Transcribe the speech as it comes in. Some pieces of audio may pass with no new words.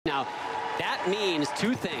Now, that means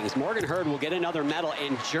two things. Morgan Hurd will get another medal,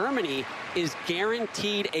 and Germany is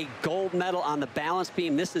guaranteed a gold medal on the balance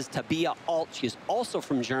beam. This is Tabea Alt. She is also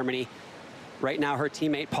from Germany. Right now, her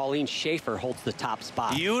teammate Pauline Schaefer holds the top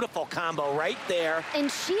spot. Beautiful combo right there.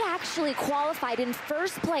 And she actually qualified in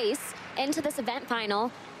first place into this event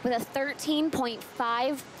final with a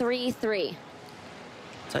 13.533.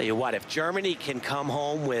 Tell you what, if Germany can come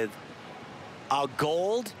home with a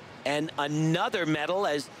gold and another medal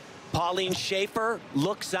as Pauline Schaefer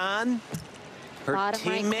looks on, her Bottom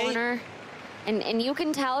teammate. right corner. And you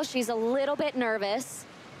can tell she's a little bit nervous.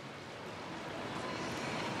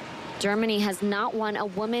 Germany has not won a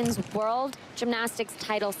women's world gymnastics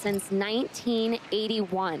title since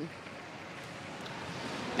 1981.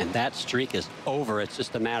 And that streak is over. It's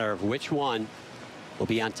just a matter of which one will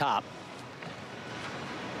be on top.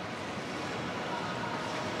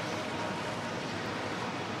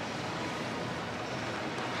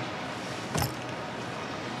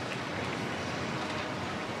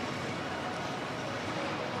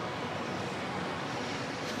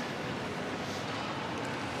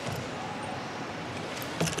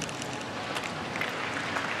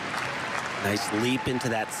 Nice leap into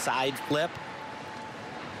that side flip.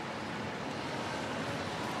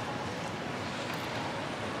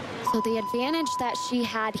 So the advantage that she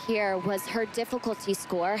had here was her difficulty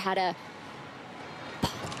score had a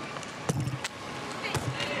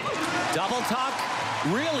Double tuck,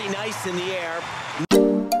 really nice in the air.